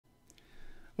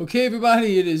Okay,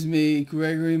 everybody, it is me,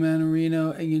 Gregory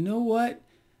Mannarino, and you know what?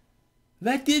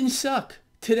 That didn't suck.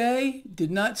 Today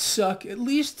did not suck, at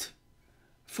least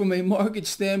from a market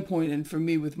standpoint and for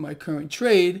me with my current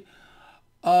trade.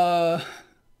 We have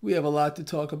a lot to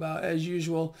talk about, as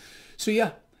usual. So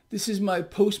yeah, this is my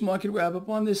post-market wrap-up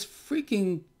on this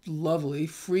freaking lovely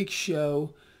freak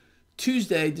show,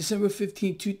 Tuesday, December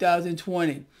 15,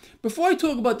 2020. Before I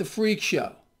talk about the freak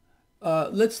show,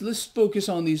 let's focus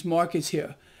on these markets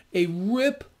here. A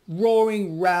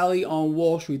rip-roaring rally on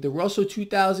Wall Street. The Russell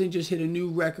 2000 just hit a new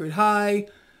record high.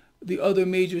 The other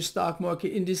major stock market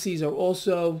indices are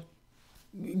also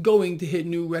going to hit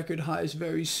new record highs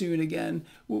very soon again.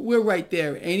 We're right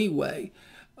there anyway.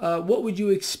 What would you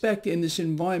expect in this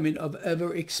environment of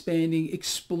ever-expanding,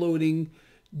 exploding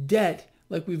debt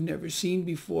like we've never seen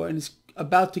before? And it's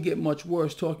about to get much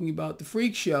worse, talking about the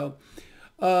freak show.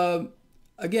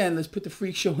 Again, let's put the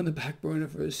freak show on the back burner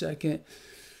for a second.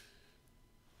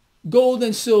 Gold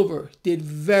and silver did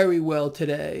very well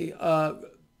today.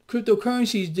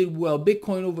 Cryptocurrencies did well.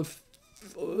 Bitcoin over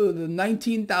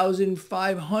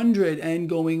 19,500 and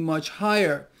going much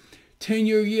higher.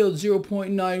 10-year yield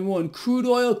 0.91. Crude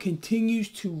oil continues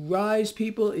to rise,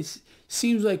 people. It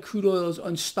seems like crude oil is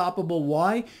unstoppable.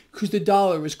 Why? Because the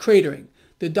dollar is cratering.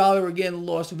 The dollar again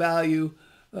lost value.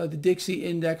 The Dixie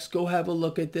Index, go have a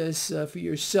look at this for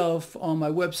yourself on my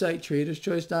website,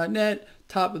 traderschoice.net.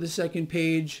 Top of the second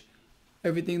page.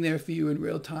 Everything there for you in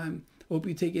real time. Hope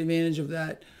you take advantage of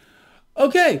that.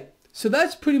 Okay, so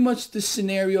that's pretty much the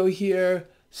scenario here.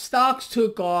 Stocks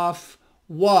took off.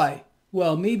 Why?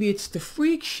 Well, maybe it's the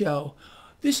freak show.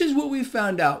 This is what we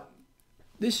found out.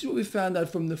 This is what we found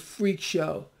out from the freak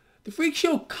show. The freak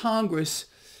show Congress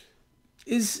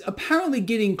is apparently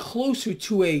getting closer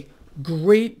to a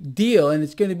great deal, and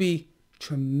it's going to be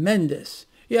tremendous.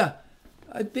 Yeah,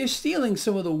 they're stealing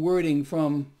some of the wording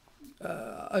from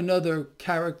another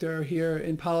character here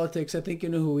in politics. I think you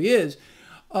know who he is.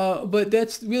 But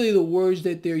that's really the words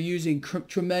that they're using,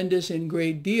 tremendous and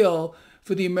great deal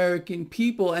for the American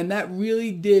people. And that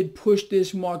really did push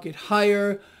this market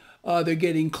higher. They're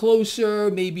getting closer,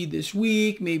 maybe this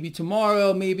week, maybe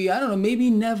tomorrow, maybe, I don't know,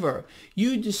 maybe never.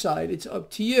 You decide. It's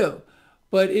up to you.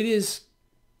 But it is,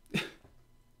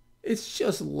 it's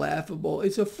just laughable.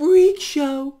 It's a freak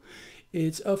show.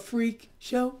 It's a freak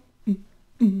show.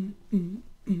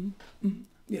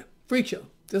 Yeah, freak show.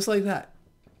 Just like that.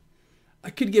 I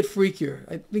could get freakier.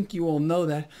 I think you all know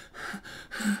that.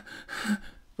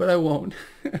 But I won't.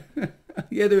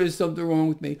 Yeah, there is something wrong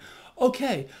with me.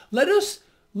 Okay, let's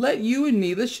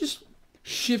just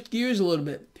shift gears a little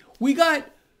bit. We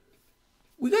got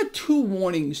two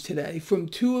warnings today from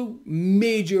two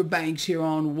major banks here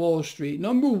on Wall Street.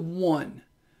 Number one,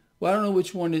 well, I don't know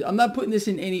which one it is. I'm not putting this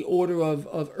in any order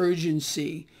of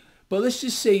urgency, but let's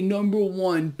just say number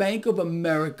one, Bank of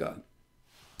America.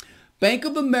 Bank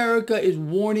of America is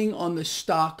warning on the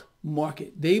stock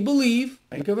market.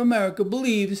 Bank of America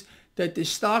believes that the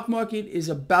stock market is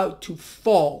about to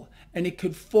fall, and it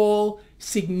could fall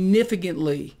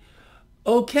significantly.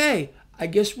 Okay, I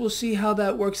guess we'll see how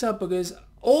that works out, because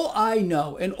all I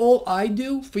know and all I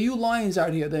do, for you lions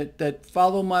out here that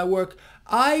follow my work,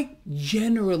 I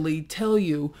generally tell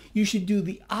you should do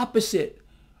the opposite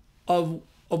of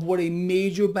what a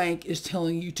major bank is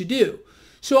telling you to do.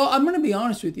 So I'm going to be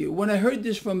honest with you. When I heard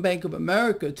this from Bank of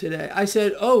America today, I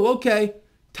said, oh, okay,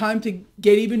 time to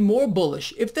get even more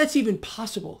bullish, if that's even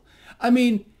possible. I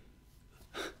mean,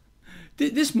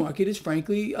 this market is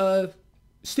frankly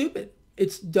stupid.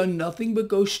 It's done nothing but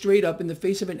go straight up in the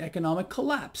face of an economic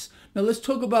collapse. Now let's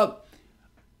talk about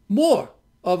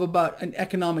about an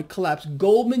economic collapse.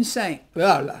 Goldman Sachs.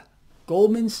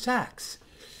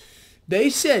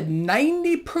 They said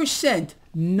 90%,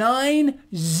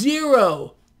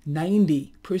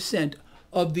 90%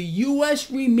 of the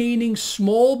U.S. remaining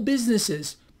small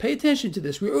businesses, pay attention to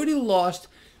this, we already lost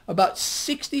about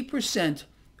 60%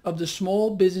 of the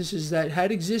small businesses that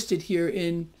had existed here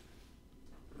in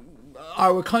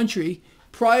our country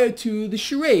prior to the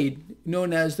charade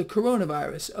known as the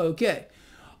coronavirus. Okay,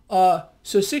 so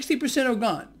 60% are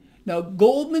gone. Now,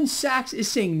 Goldman Sachs is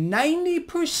saying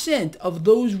 90% of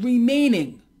those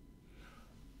remaining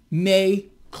may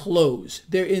close.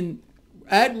 They're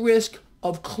at risk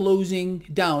of closing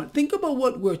down. Think about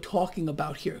what we're talking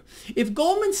about here. If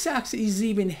Goldman Sachs is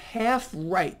even half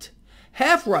right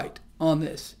on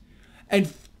this,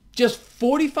 and just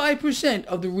 45%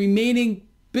 of the remaining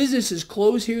businesses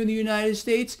close here in the United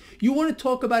States, you want to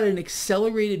talk about an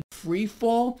accelerated free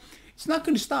fall? It's not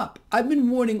going to stop. I've been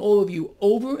warning all of you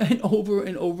over and over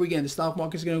and over again. The stock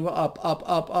market is going to go up, up,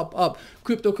 up, up, up.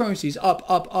 Cryptocurrencies, up,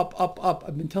 up, up, up, up.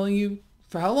 I've been telling you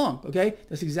For how long? Okay,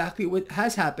 that's exactly what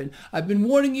has happened. I've been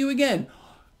warning you again.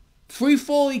 Free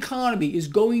fall economy is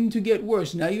going to get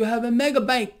worse. Now you have a mega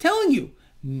bank telling you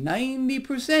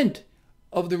 90%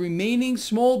 of the remaining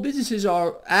small businesses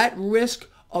are at risk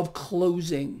of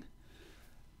closing.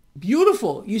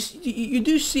 Beautiful. You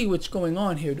do see what's going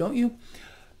on here, don't you?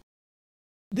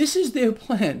 This is their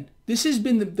plan. This has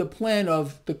been the plan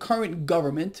of the current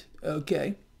government,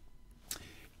 okay?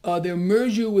 Their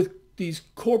merger with these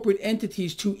corporate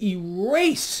entities to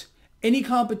erase any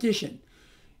competition.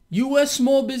 U.S.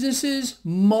 small businesses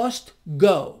must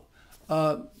go.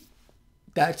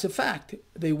 That's a fact.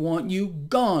 They want you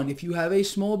gone. If you have a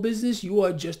small business, you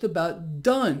are just about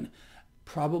done.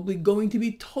 Probably going to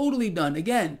be totally done.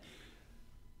 Again,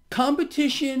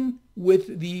 competition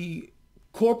with the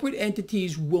corporate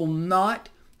entities will not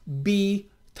be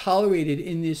tolerated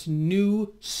in this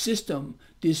new system,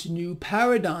 this new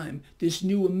paradigm, this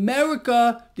new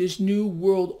America, this new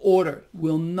world order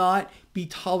will not be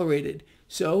tolerated.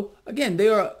 So again, they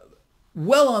are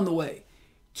well on the way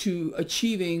to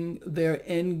achieving their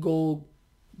end goal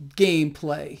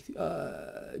gameplay.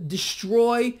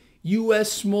 Destroy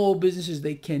U.S. small businesses.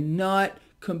 They cannot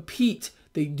compete.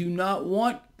 They do not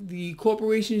want, the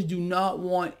corporations do not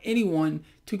want anyone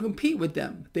to compete with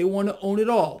them. They want to own it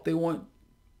all. They want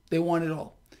it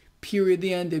all. Period.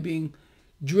 The end. They're being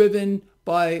driven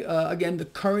by, again, the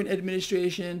current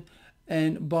administration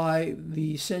and by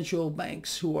the central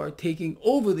banks who are taking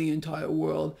over the entire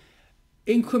world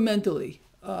incrementally.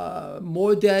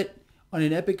 More debt on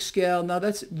an epic scale. Now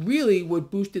that's really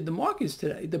what boosted the markets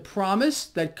today. The promise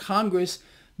that Congress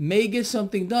may get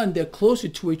something done. They're closer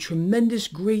to a tremendous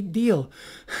great deal.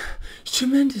 It's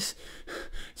tremendous.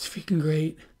 It's freaking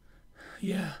great.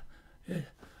 Yeah.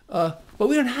 But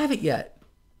we don't have it yet.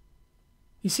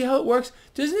 You see how it works?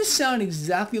 Doesn't this sound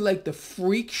exactly like the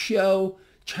freak show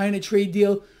China trade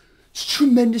deal? It's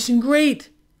tremendous and great.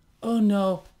 Oh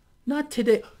no, not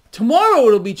today. Tomorrow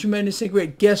it'll be tremendous and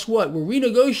great. Guess what? We're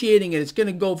renegotiating it. It's going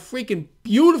to go freaking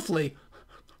beautifully.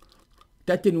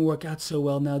 That didn't work out so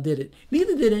well now, did it?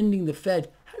 Neither did ending the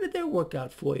Fed. How did that work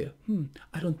out for you?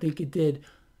 I don't think it did.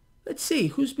 Let's see.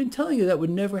 Who's been telling you that would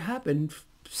never happen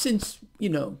since,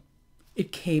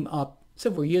 it came up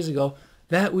several years ago?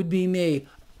 That would be me.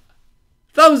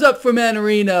 Thumbs up for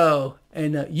Mannarino.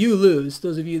 And you lose.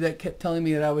 Those of you that kept telling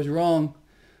me that I was wrong.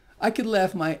 I could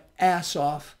laugh my ass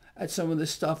off at some of the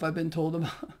stuff I've been told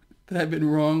about that I've been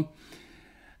wrong.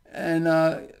 And,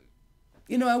 I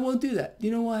won't do that.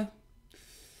 You know why?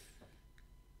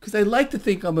 Because I like to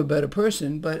think I'm a better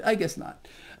person, but I guess not.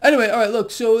 Anyway, all right, look,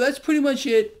 so that's pretty much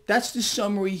it. That's the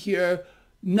summary here.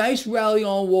 Nice rally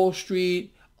on Wall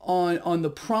Street on the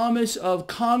promise of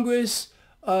Congress.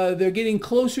 They're getting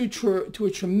closer to a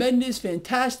tremendous,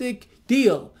 fantastic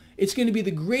deal. It's going to be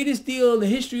the greatest deal in the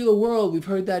history of the world. We've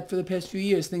heard that for the past few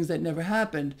years, things that never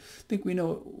happened. I think we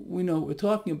know what we're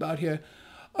talking about here.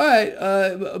 All right,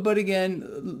 but again,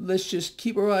 let's just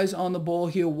keep our eyes on the ball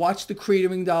here. Watch the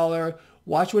cratering dollar.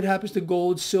 Watch what happens to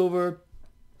gold, silver,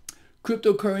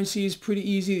 cryptocurrency is pretty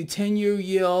easy. The 10-year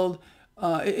yield,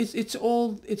 it's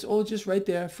all just right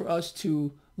there for us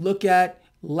to look at,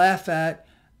 laugh at,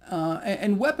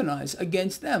 and weaponize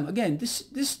against them. Again,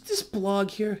 this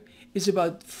blog here is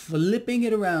about flipping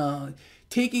it around,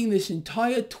 taking this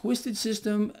entire twisted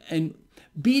system and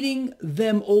beating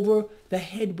them over the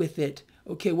head with it.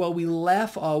 Okay, while we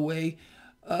laugh our way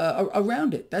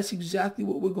around it. That's exactly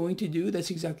what we're going to do.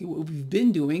 That's exactly what we've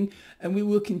been doing, and we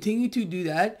will continue to do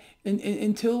that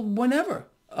until whenever.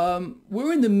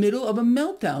 We're in the middle of a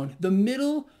meltdown.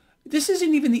 This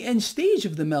isn't even the end stage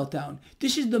of the meltdown.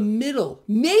 This is the middle,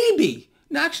 maybe.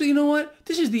 Now, actually, you know what?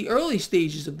 This is the early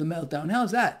stages of the meltdown.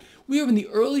 How's that? We are in the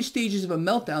early stages of a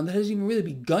meltdown that hasn't even really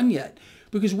begun yet.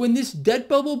 Because when this debt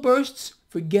bubble bursts,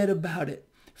 forget about it.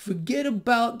 Forget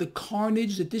about the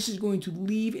carnage that this is going to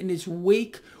leave in its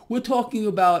wake. We're talking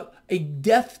about a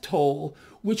death toll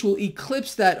which will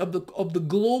eclipse that of the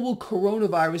global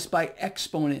coronavirus by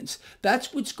exponents.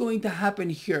 That's what's going to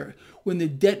happen here when the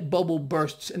debt bubble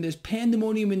bursts and there's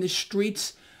pandemonium in the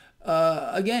streets.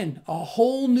 Again, a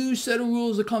whole new set of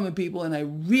rules are coming, people, and I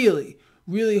really,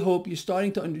 really hope you're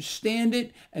starting to understand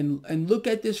it and look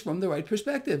at this from the right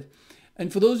perspective.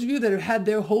 And for those of you that have had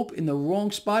their hope in the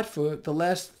wrong spot for the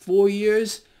last 4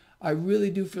 years, I really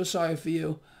do feel sorry for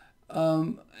you.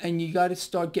 And you got to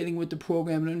start getting with the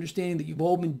program and understanding that you've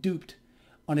all been duped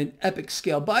on an epic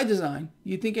scale by design.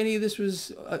 You think any of this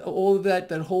was all of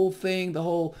that whole thing, the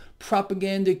whole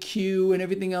propaganda cue and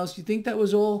everything else, you think that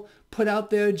was all put out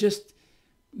there just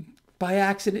by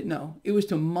accident? No, it was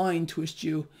to mind twist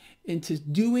you into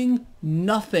doing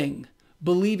nothing,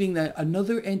 believing that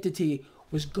another entity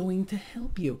was going to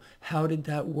help you. How did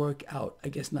that work out? I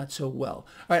guess not so well.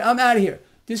 All right, I'm out of here.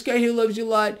 This guy here loves you a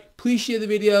lot. Please share the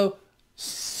video.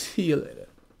 See you later.